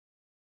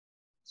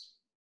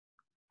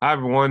Hi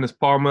everyone, it's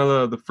Paul Miller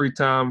of the Free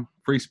Time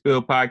Free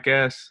Spill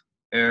podcast,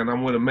 and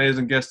I'm with an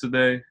amazing guest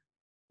today.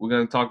 We're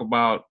going to talk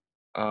about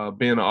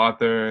being an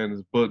author and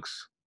his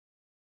books.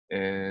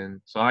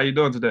 And so, how you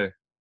doing today?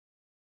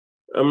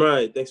 I'm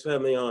right. Thanks for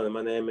having me on.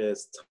 My name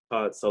is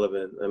Todd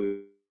Sullivan.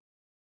 I'm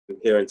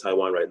here in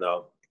Taiwan right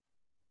now.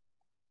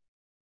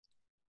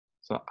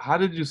 So, how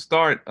did you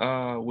start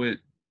with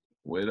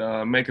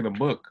making a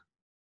book?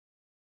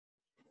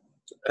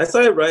 I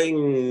started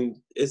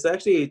writing, it's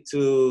actually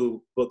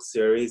two book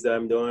series that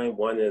I'm doing.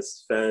 One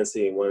is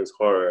fantasy and one is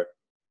horror.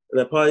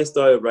 And I probably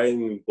started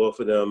writing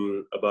both of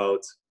them about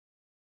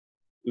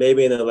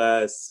maybe in the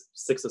last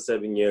 6 or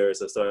 7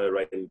 years. I started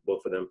writing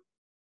both of them.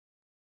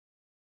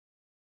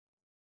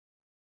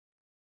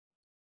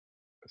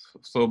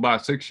 So,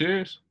 about 6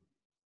 years.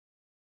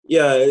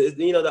 Yeah,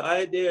 the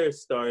idea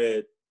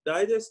started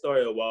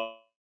a while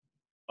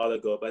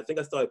ago, but I think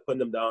I started putting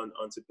them down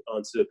onto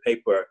the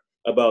paper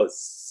about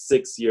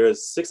 6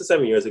 years, 6 or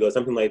 7 years ago,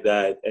 something like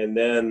that. And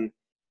then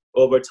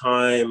over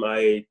time,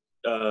 I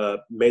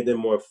made them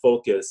more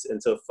focused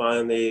until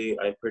finally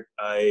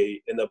I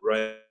ended up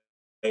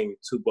writing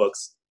two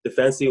books. The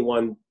fantasy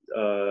one,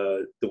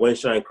 The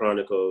Windshine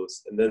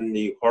Chronicles, and then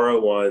the horror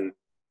one,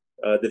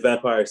 the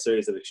Vampire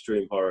series of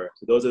Extreme Horror.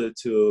 So those are the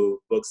two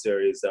book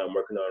series that I'm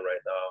working on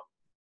right now.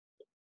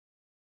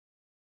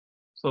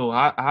 So,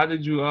 how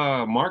did you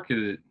market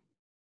it?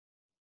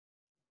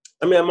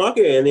 I mean, I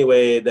market it any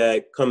way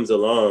that comes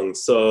along.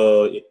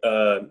 So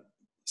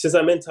since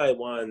I'm in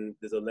Taiwan,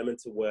 there's a limit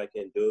to what I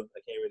can do.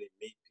 I can't really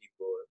meet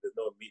people. There's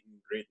no meet and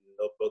greet,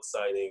 no book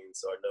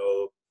signings, or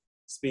no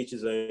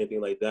speeches or anything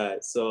like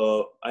that.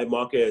 So I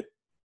market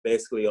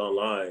basically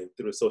online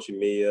through social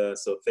media,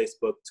 so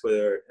Facebook,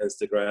 Twitter,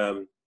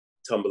 Instagram,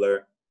 Tumblr,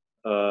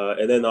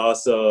 and then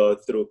also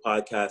through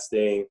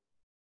podcasting,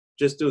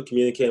 just through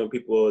communicating with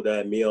people that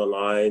I meet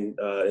online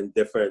in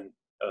different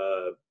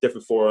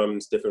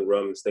forums, different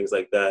rooms, things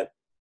like that.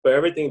 But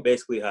everything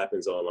basically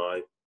happens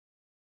online.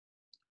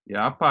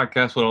 Yeah, I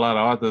podcast with a lot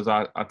of authors.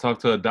 I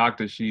talked to a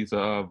doctor. She's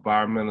a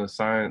environmental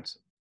science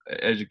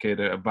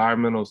educator,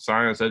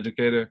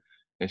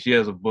 and she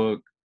has a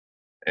book.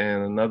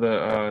 And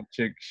another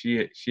chick,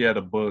 she had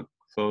a book.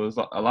 So there's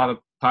a lot of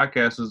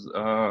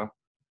podcasters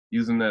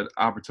using that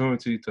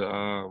opportunity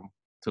to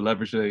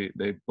leverage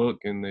their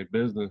book and their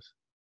business.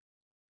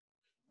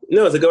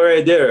 No, it's a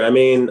great idea. I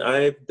mean,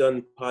 I've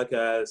done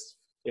podcasts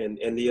in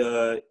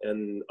India,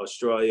 in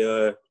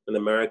Australia, in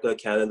America,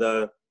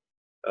 Canada.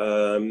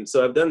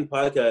 So I've done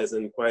podcasts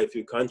in quite a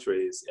few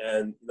countries,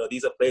 and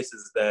these are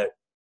places that,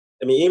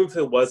 I mean, even if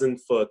it wasn't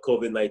for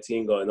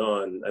COVID-19 going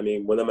on, I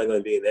mean, when am I going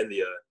to be in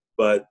India?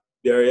 But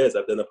there it is.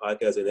 I've done a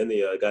podcast in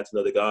India. I got to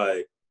know the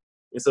guy,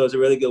 and so it's a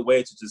really good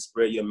way to just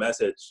spread your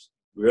message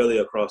really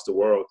across the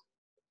world.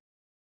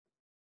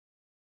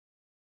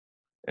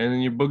 And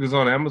then your book is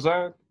on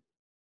Amazon.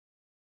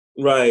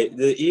 Right.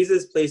 The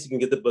easiest place you can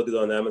get the book is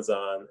on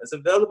Amazon. It's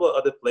available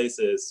other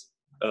places,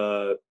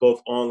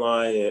 both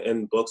online and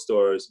in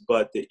bookstores,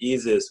 but the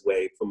easiest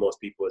way for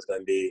most people is going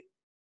to be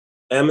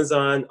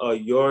Amazon or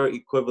your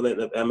equivalent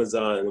of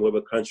Amazon in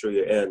whatever country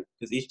you're in,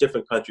 because each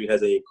different country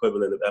has an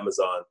equivalent of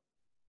Amazon.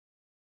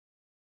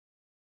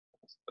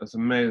 That's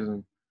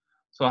amazing.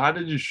 So how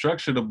did you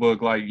structure the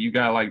book? Like you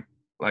got like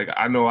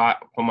I know I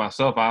for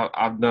myself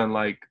I've done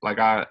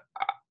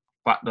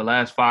the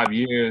last 5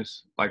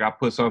 years, like I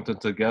put something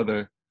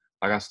together.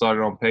 Like I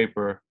started on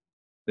paper,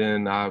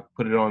 then I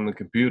put it on the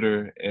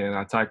computer and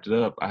I typed it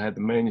up. I had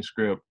the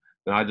manuscript,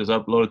 then I just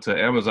uploaded to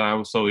Amazon. It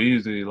was so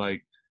easy.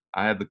 Like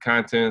I had the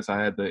contents,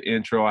 I had the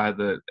intro, I had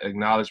the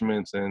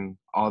acknowledgments and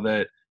all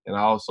that, and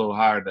I also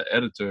hired the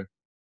editor.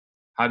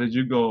 How did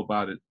you go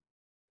about it?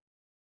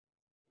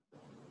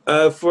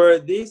 For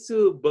these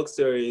two book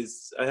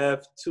series, I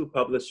have two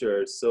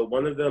publishers. So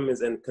one of them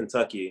is in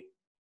Kentucky,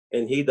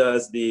 and he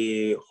does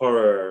the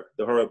horror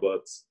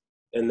books,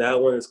 and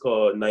that one is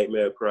called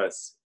Nightmare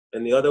Press.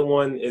 And the other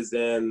one is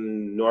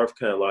in North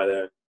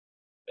Carolina,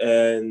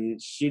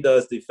 and she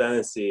does the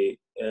fantasy,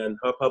 and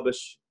her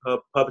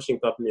publishing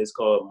company is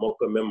called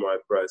Mocha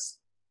Memoir Press.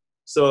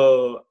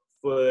 So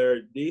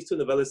for these two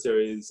novella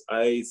series,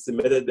 I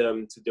submitted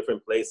them to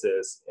different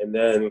places, and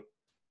then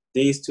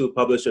these two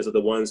publishers are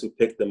the ones who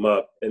pick them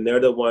up, and they're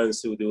the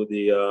ones who do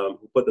the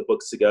who put the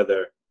books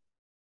together.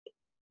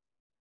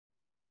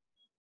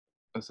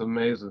 That's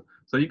amazing.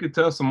 So you could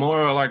tell some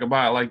more like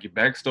about like your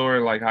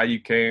backstory, like how you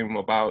came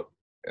about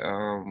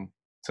um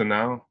to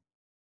now.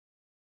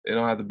 It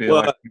don't have to be a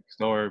Well, like big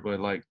story, but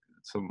like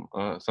some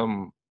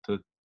to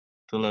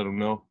let them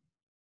know.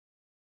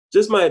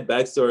 just my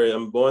backstory.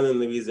 I'm born in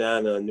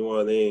Louisiana, New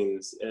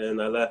Orleans,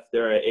 and I left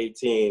there at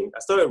 18. I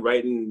started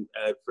writing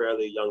at a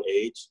fairly young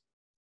age.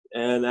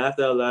 And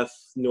after I left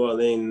New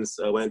Orleans,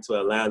 I went to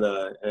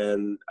Atlanta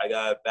and I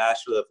got a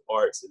Bachelor of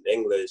Arts in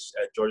English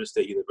at Georgia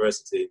State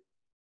University.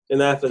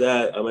 And after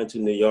that, I went to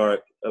New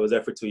York. I was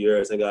there for 2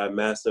 years. I got a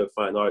Master of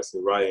Fine Arts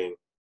in Writing.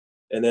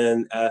 And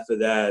then after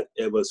that,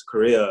 it was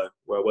Korea,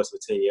 where I was for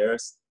 10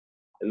 years.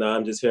 And now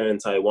I'm just here in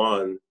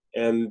Taiwan.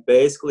 And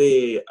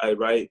basically, I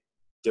write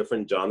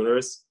different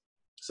genres.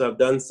 So I've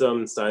done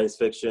some science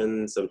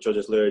fiction, some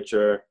children's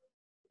literature,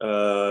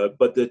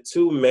 but the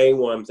two main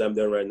ones I'm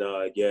doing right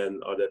now, again,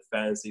 are the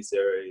fantasy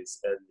series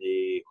and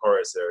the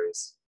horror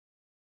series.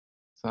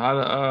 So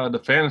how the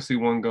fantasy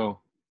one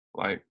go?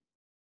 Like,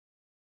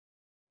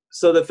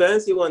 So the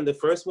fantasy one, the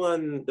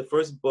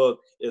first book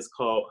is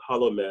called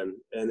Hollow Men,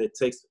 and it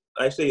takes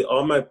actually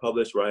all my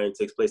published writing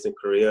takes place in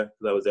Korea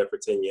because I was there for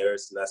 10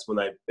 years, and that's when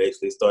I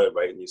basically started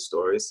writing these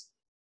stories.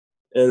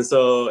 And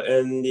so,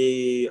 in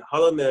the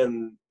Hollow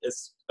Men,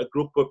 it's a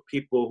group of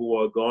people who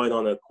are going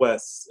on a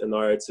quest in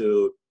order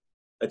to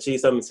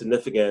achieve something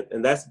significant,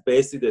 and that's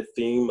basically the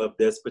theme of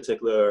this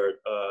particular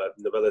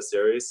novella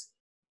series.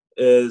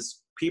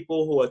 Is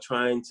people who are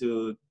trying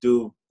to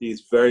do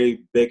these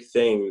very big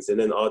things, and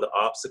then all the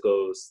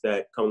obstacles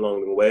that come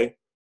along the way,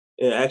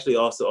 and actually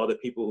also all the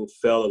people who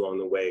fell along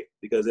the way.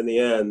 Because in the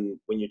end,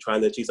 when you're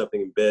trying to achieve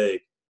something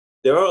big,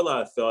 there are a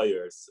lot of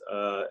failures,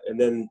 and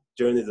then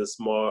generally there's a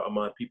small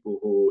amount of people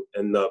who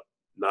end up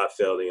not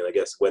failing and I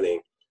guess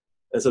winning.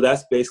 And so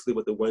that's basically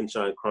what the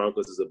Windshine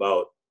Chronicles is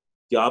about: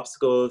 the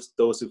obstacles,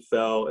 those who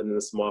fell, and then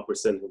the small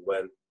percent who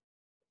win.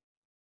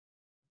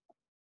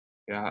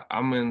 yeah,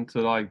 I'm into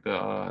like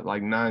the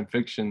like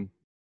nonfiction.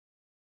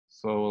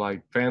 So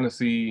like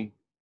fantasy.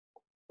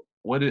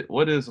 What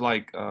is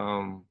like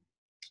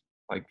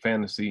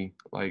fantasy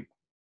like?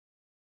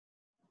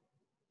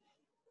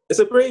 It's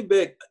a pretty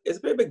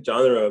big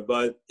genre,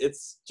 but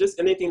it's just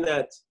anything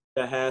that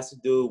has to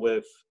do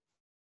with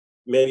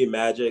maybe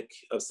magic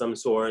of some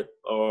sort,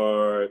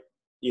 or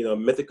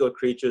mythical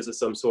creatures of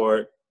some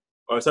sort,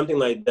 or something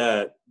like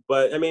that.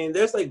 But I mean,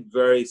 there's like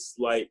very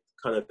slight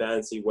kind of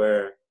fantasy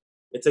where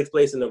it takes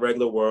place in the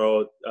regular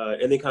world.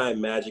 Any kind of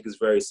magic is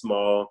very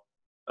small,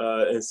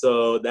 and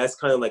so that's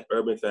kind of like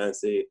urban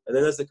fantasy. And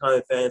then there's the kind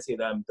of fantasy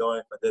that I'm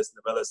doing for this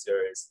novella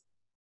series.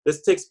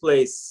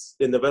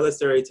 The novella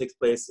series takes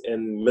place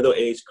in Middle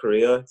Age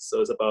Korea,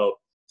 so it's about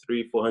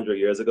 400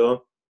 years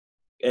ago.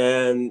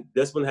 And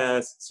this one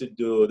has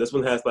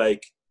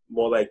like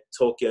more like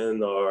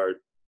Tolkien or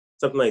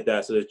something like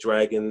that. So there's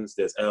dragons,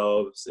 there's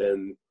elves,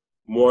 and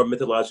more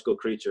mythological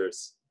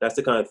creatures. That's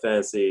the kind of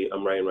fantasy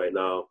I'm writing right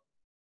now.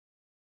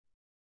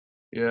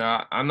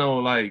 Yeah, I know.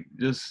 Like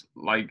just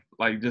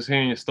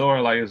hearing your story,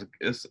 like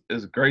it's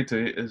great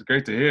to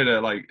hear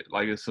that like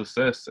it's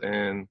success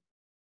and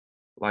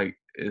like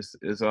it's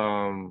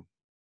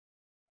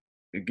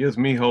it gives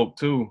me hope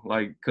too.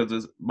 Like because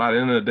it's by the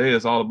end of the day,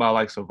 it's all about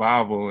like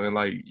survival and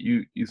like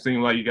you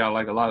seem like you got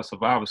like a lot of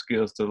survival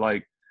skills to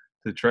like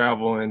to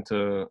travel and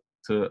to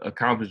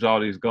accomplish all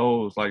these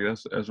goals. Like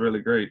that's really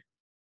great.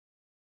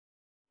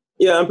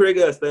 Yeah, I'm pretty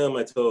good at staying on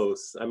my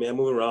toes. I mean, I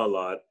move around a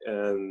lot,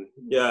 and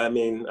yeah, I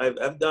mean,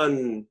 I've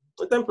done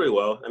pretty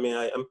well. I mean,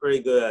 I'm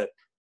pretty good at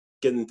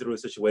getting through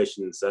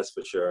situations. That's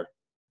for sure.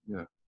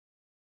 Yeah,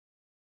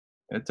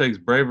 it takes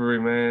bravery,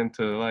 man,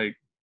 to like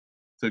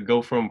to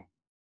go from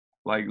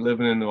like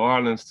living in New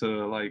Orleans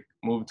to like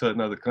moving to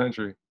another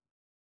country.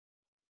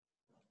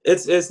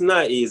 It's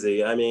not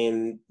easy. I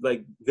mean,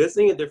 like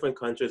visiting a different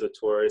country as a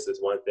tourist is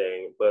one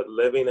thing, but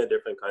living in a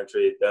different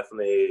country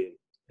definitely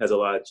has a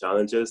lot of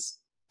challenges.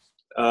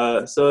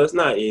 So it's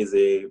not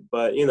easy,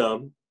 but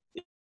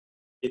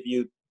if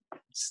you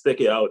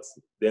stick it out,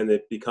 then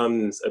it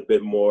becomes a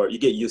bit more. You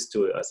get used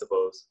to it, I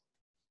suppose.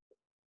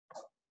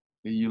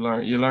 You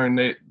learn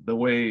the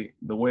way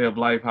of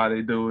life, how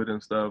they do it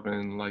and stuff,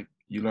 and like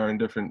you learn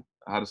different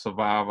how to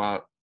survive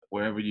out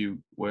wherever you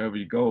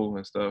go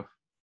and stuff.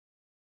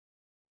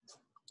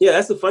 Yeah,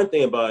 that's the fun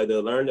thing about it. To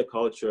learn the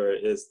culture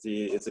is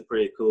it's a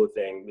pretty cool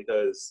thing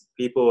because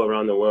people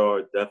around the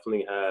world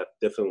definitely have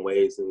different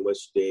ways in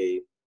which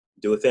they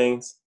do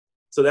things.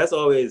 So that's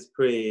always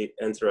pretty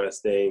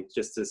interesting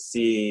just to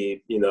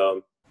see,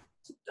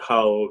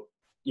 how,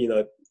 you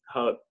know,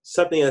 how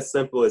something as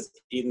simple as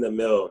eating a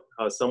meal,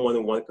 how someone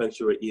in one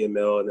country would eat a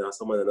meal and how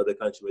someone in another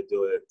country would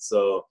do it.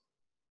 So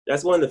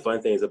that's one of the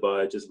fun things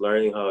about it, just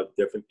learning how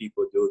different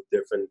people do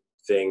different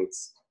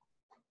things.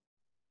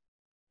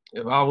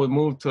 If I would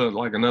move to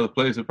like another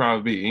place, it'd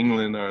probably be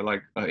England or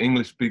like an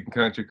English speaking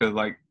country because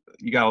like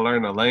you gotta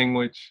learn the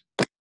language.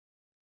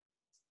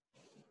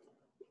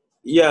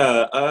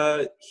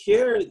 Yeah,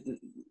 here,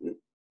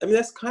 I mean,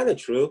 that's kind of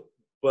true,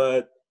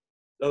 but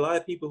a lot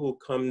of people who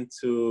come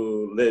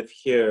to live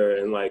here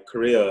in like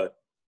Korea,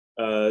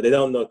 they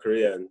don't know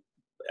Korean.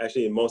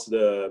 Actually, most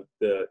of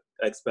the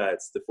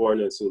expats, the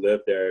foreigners who live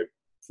there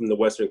from the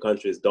Western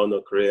countries, don't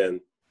know Korean.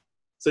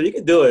 So you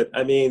can do it.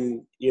 I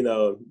mean,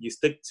 you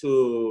stick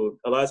to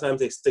a lot of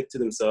times they stick to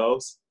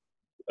themselves.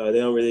 They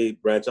don't really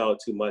branch out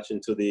too much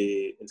into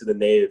the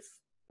native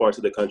parts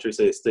of the country,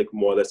 so they stick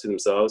more or less to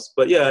themselves.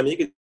 But yeah, I mean, you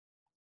could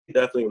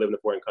definitely live in a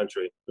foreign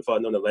country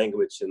without knowing the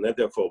language and live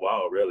there for a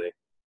while, really.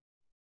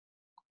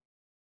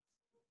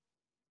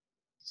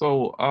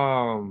 So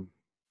how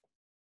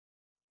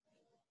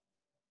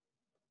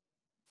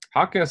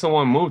can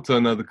someone move to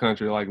another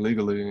country like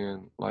legally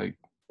and like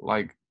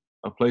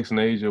a place in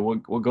Asia?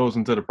 What goes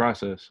into the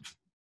process?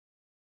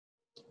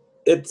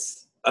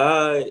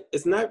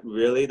 It's not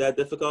really that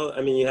difficult.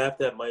 I mean, you have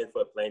to have money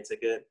for a plane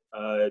ticket.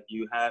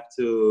 You have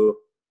to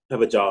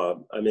have a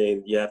job. I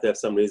mean, you have to have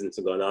some reason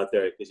to go out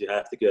there because you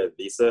have to get a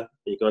visa.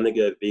 You can only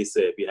get a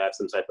visa if you have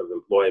some type of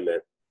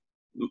employment.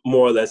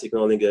 More or less, you can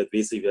only get a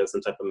visa if you have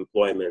some type of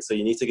employment. So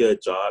you need to get a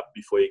job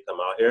before you come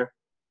out here.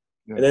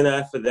 Yeah. And then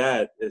after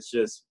that, it's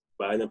just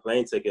buying a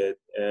plane ticket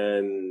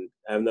and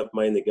have enough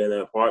money to get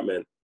an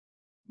apartment.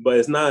 But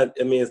it's not,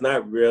 I mean, it's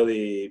not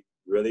really,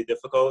 really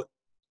difficult.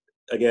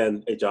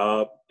 Again, a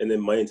job and then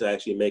money to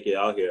actually make it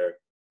out here.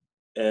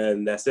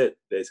 And that's it,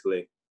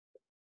 basically.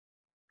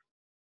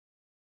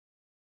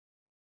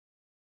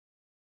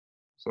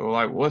 So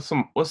like, what's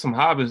some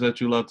hobbies that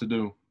you love to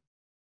do?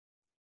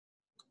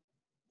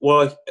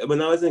 Well,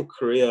 when I was in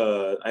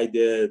Korea, I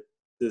did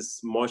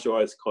this martial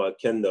arts called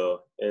Kendo,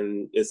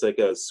 and it's like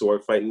a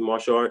sword fighting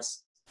martial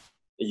arts.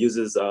 It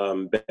uses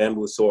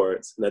bamboo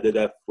swords, and I did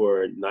that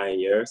for 9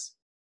 years.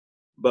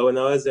 But when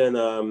I was in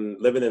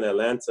living in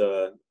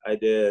Atlanta, I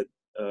did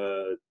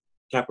uh,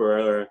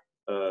 capoeira,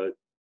 uh,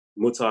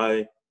 Muay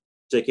Thai,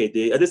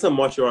 JKD. I did some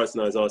martial arts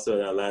when I was also in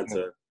Yeah.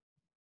 Atlanta.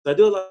 So I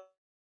do a lot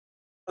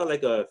of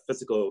like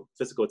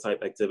physical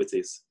type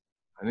activities.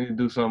 I need to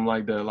do something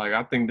like that. Like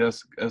I think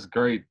that's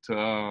great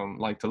to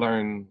like to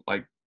learn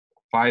like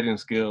fighting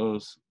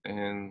skills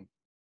and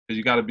because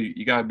you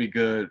gotta be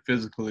good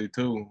physically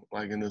too,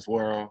 like in this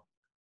world,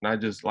 not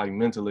just like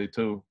mentally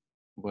too.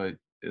 But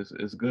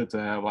it's good to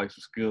have like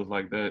some skills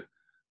like that,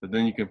 but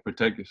then you can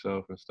protect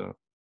yourself and stuff.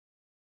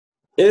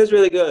 It is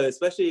really good,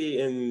 especially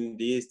in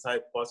these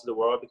type parts of the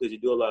world because you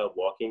do a lot of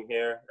walking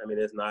here. I mean,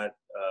 it's not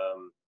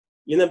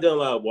you end up doing a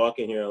lot of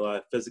walking here, a lot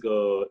of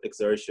physical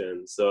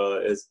exertion. So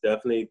it's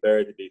definitely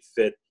better to be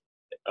fit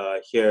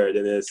here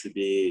than it is to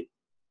be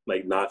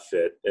like not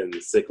fit and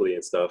sickly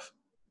and stuff.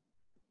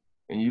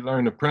 And you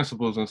learn the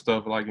principles and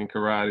stuff like in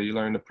karate. You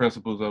learn the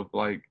principles of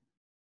like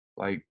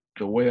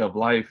the way of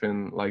life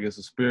and like it's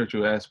a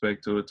spiritual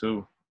aspect to it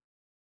too.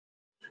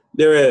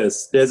 There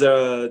is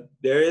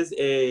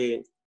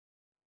a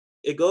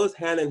it goes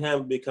hand in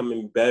hand with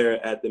becoming better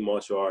at the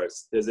martial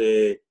arts. There's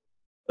a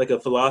like a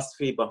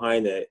philosophy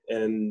behind it,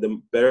 and the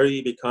better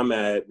you become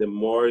at it, the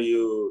more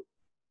you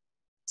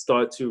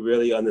start to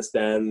really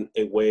understand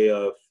a way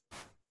of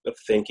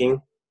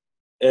thinking,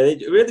 and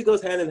it really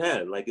goes hand in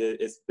hand. Like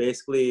it's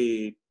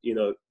basically,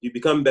 you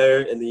become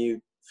better, and then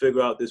you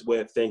figure out this way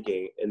of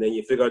thinking, and then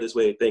you figure out this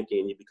way of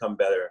thinking, and you become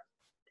better.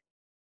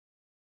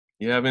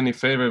 You have any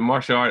favorite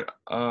martial art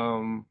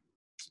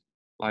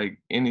like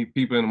any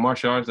people in the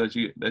martial arts that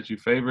you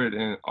favorite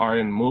and are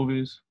in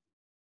movies?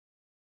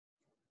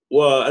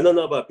 Well, I don't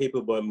know about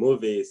people, but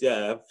movies, yeah,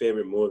 I have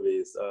favorite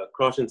movies.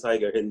 Crouching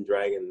Tiger, Hidden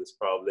Dragon is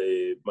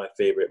probably my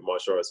favorite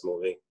martial arts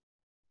movie.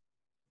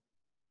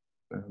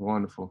 That's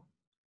wonderful.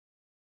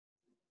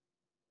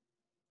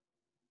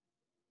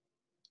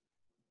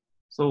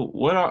 So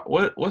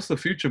what's the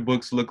future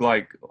books look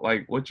like?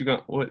 Like what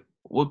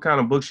kind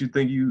of books you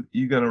think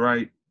you gonna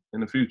write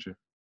in the future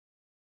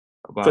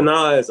For about?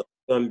 now, it's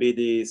gonna be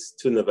these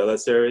two novella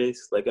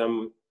series. Like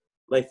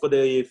for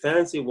the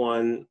fantasy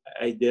one,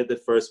 I did the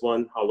first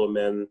one, Hollow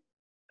Men.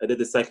 I did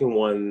the second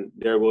one,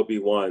 There Will Be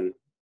One.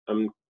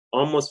 I'm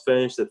almost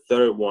finished the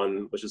third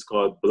one, which is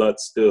called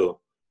Blood Stew.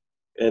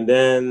 And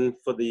then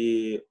for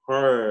the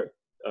horror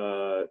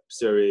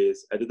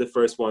series, I did the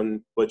first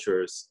one,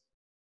 Butchers.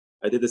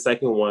 I did the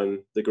second one,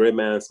 The Great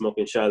Man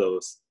Smoking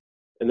Shadows.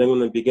 And then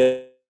when I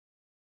began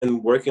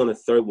working on the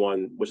third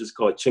one, which is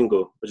called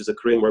Chingu, which is a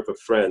Korean word for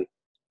friend.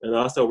 And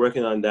I'll start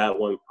working on that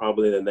one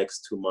probably in the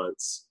next 2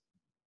 months.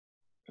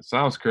 It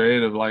sounds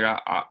creative. Like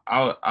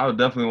I would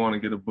definitely want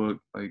to get a book.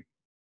 Like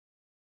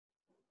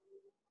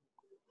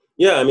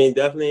Yeah, I mean,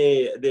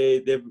 definitely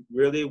they're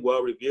really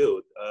well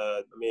reviewed.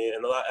 I mean,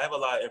 and I have a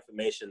lot of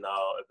information now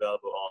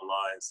available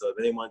online. So if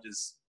anyone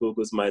just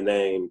Googles my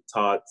name,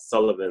 Todd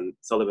Sullivan,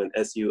 Sullivan,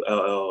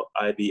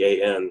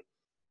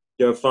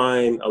 you'll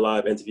find a lot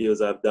of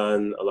interviews I've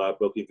done, a lot of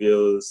book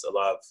reviews, a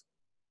lot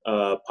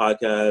of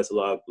podcasts, a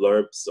lot of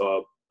blurbs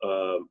or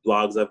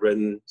blogs I've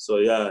written. So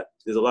yeah,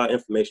 there's a lot of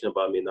information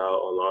about me now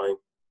online.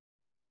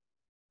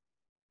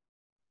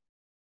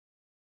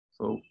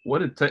 so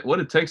what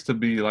it takes to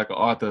be like an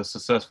author, a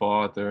successful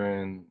author,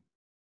 and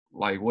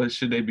like what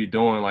should they be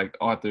doing? Like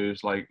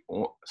authors like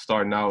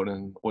starting out,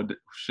 and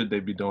should they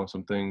be doing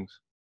some things?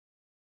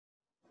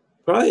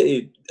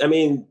 Probably, I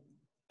mean,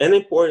 an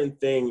important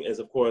thing is,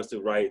 of course, the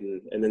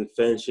writing and then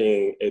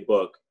finishing a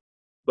book.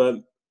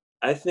 But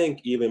I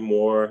think even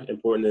more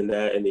important than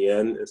that in the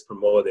end is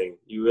promoting.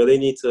 You really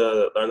need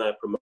to learn how to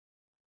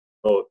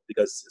promote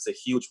because it's a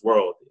huge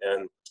world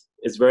and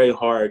it's very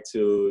hard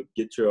to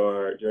get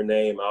your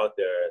name out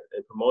there.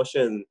 And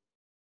promotion,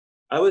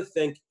 I would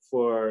think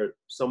for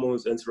someone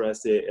who's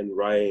interested in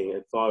writing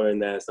and following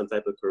that as some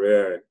type of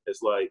career,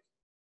 it's like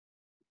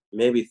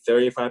maybe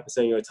 35%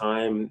 of your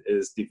time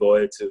is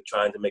devoted to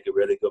trying to make a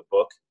really good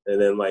book. And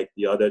then like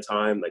the other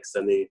time, like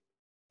 75%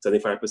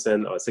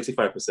 or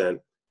 65%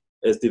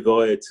 is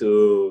devoted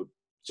to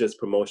just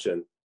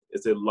promotion.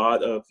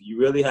 You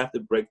really have to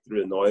break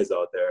through the noise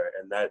out there.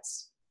 And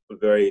that's a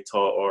very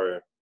tall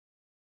order.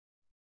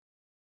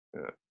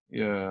 Yeah,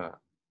 yeah.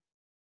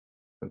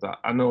 'Cause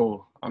I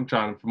know I'm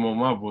trying to promote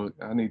my book.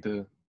 I need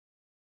to.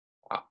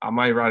 I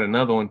might write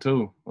another one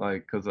too.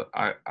 Like, cause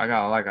I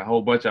got like a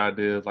whole bunch of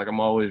ideas. Like I'm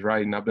always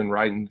writing. I've been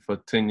writing for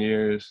 10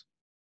 years,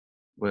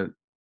 but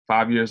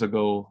 5 years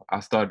ago I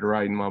started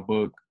writing my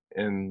book,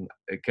 and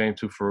it came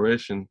to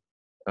fruition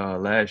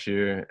last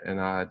year,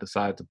 and I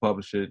decided to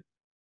publish it.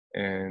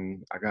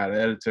 And I got an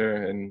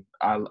editor, and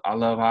I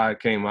love how it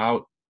came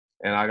out,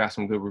 and I got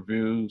some good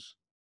reviews.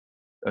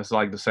 That's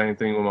like the same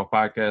thing with my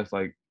podcast.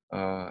 Like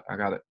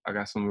I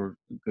got some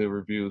good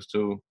reviews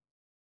too,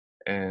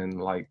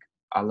 and like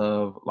I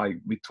love like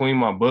between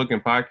my book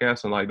and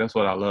podcast, and like that's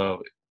what I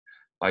love.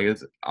 Like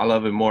I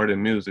love it more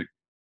than music.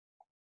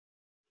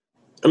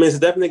 I mean, it's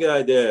definitely a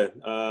good idea.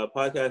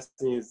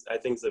 Podcasting is, I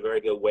think, is a very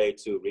good way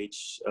to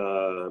reach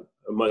a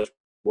much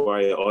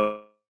wider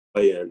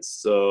audience.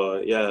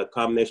 So, yeah, a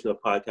combination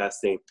of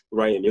podcasting,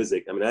 writing, and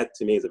music. I mean, that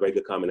to me is a very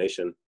good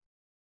combination.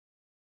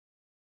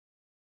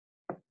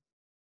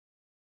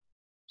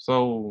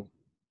 So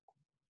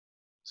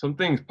some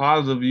things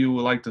positive you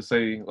would like to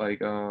say, like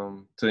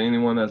to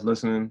anyone that's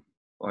listening,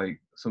 like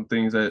some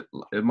things that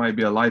it might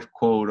be a life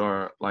quote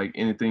or like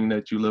anything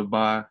that you live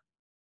by,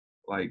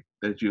 like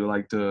that you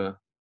like to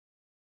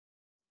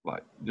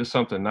like just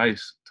something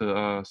nice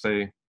to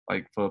say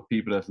like for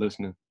people that's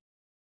listening.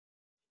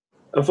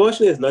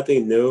 Unfortunately, it's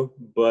nothing new,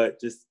 but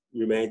just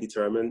remain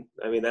determined.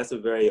 I mean, that's a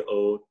very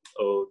old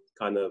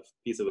kind of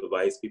piece of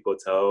advice people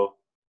tell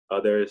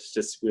others,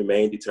 just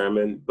remain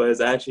determined. But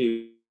it's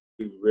actually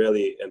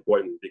really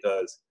important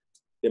because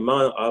the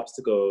amount of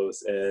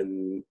obstacles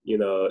and,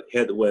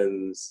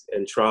 headwinds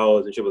and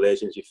trials and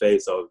tribulations you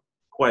face are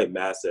quite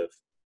massive.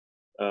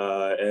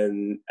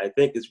 And I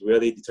think it's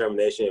really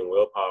determination and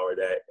willpower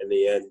that in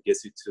the end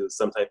gets you to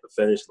some type of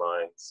finish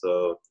line.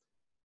 So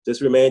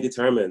just remain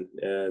determined.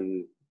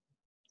 And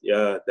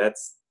yeah,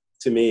 that's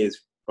to me is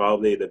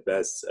probably the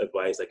best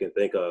advice I can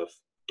think of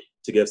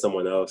to give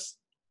someone else.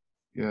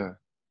 Yeah,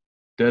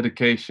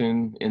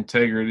 dedication,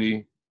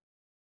 integrity.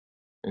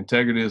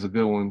 Integrity is a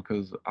good one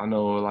because I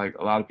know like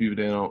a lot of people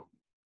they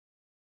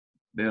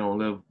don't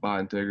live by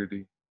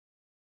integrity.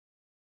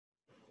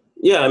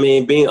 Yeah, I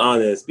mean, being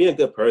honest, being a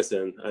good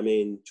person. I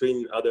mean,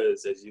 treating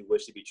others as you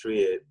wish to be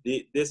treated.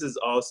 This is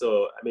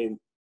also, I mean,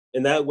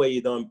 in that way,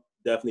 you don't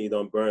definitely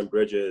don't burn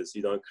bridges.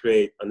 You don't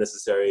create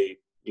unnecessary,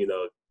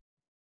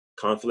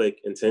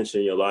 conflict and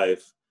tension in your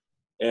life.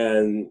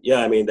 And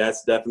yeah, I mean,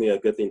 that's definitely a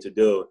good thing to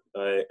do.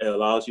 It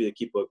allows you to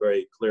keep a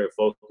very clear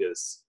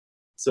focus.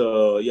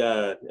 So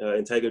yeah,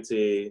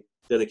 integrity,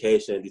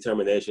 dedication,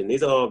 determination.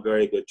 These are all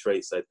very good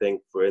traits, I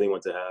think, for anyone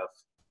to have.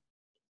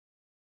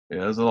 Yeah,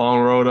 there's a long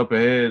road up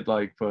ahead,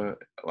 like for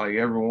like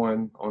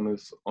everyone on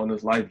this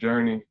life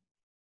journey,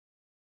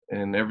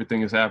 and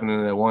everything is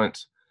happening at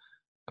once.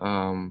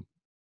 Um,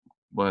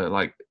 but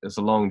like it's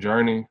a long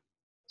journey,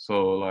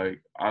 so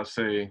like I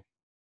say,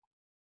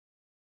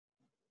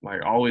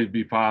 like always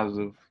be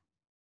positive,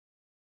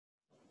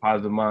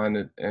 positive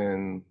minded,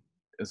 and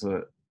it's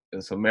a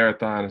it's a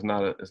marathon. It's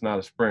not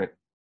a sprint.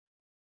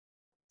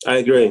 I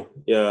agree.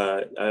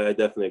 Yeah, I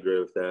definitely agree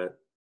with that.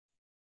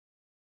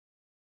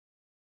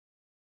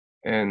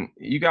 And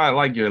you got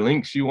like your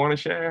links you want to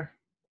share,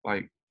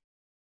 like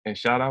and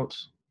shout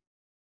outs.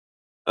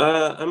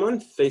 I'm on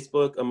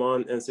Facebook, I'm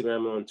on Instagram,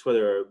 I'm on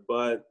Twitter,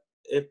 but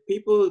if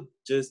people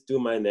just do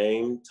my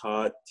name,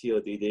 Todd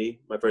Todd,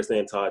 my first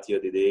name Todd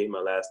Todd, my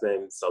last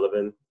name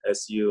Sullivan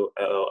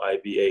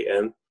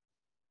Sullivan,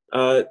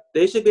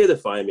 they should be able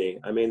to find me.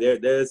 I mean,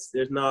 there's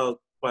now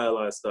quite a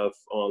lot of stuff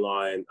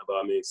online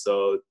about me,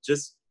 so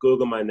just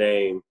Google my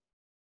name,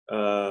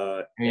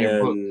 uh, In your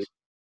and books.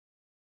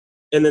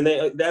 and then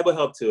that will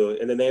help too.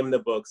 In the name of the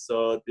book,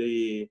 so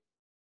the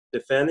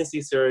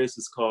fantasy series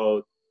is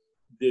called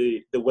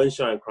the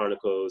Windshine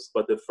Chronicles,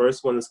 but the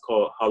first one is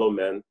called Hollow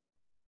Men.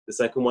 The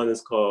second one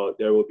is called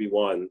There Will Be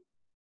One,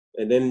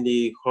 and then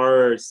the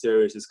horror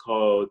series is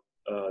called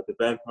the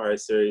Vampire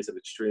Series of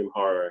Extreme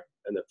Horror,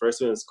 and the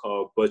first one is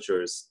called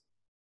Butchers,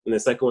 and the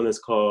second one is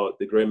called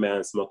The Gray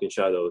Man Smoking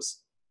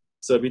Shadows.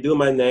 So if you do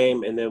my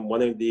name and then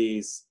one of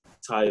these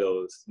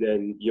titles,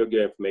 then you'll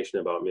get information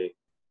about me.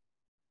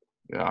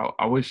 Yeah,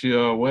 I wish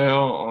you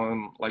well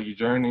on like your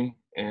journey,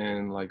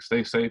 and like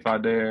stay safe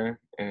out there,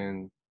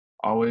 and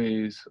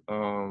always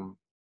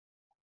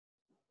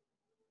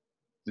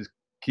just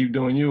keep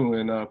doing you,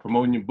 and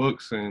promoting your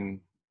books, and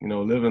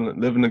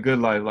living a good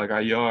life like how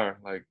you are.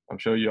 Like I'm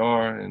sure you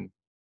are, and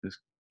just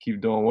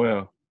keep doing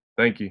well.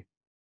 Thank you.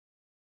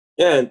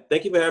 Yeah, and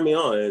thank you for having me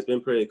on. It's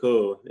been pretty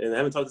cool. And I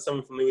haven't talked to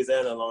someone from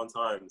Louisiana in a long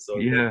time. So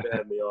thank Yeah. you for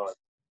having me on.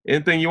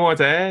 Anything you want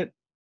to add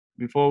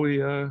before we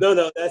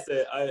No, that's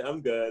it.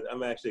 I'm good.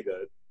 I'm actually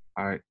good.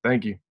 all right,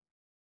 thank you.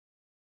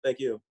 Thank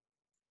you.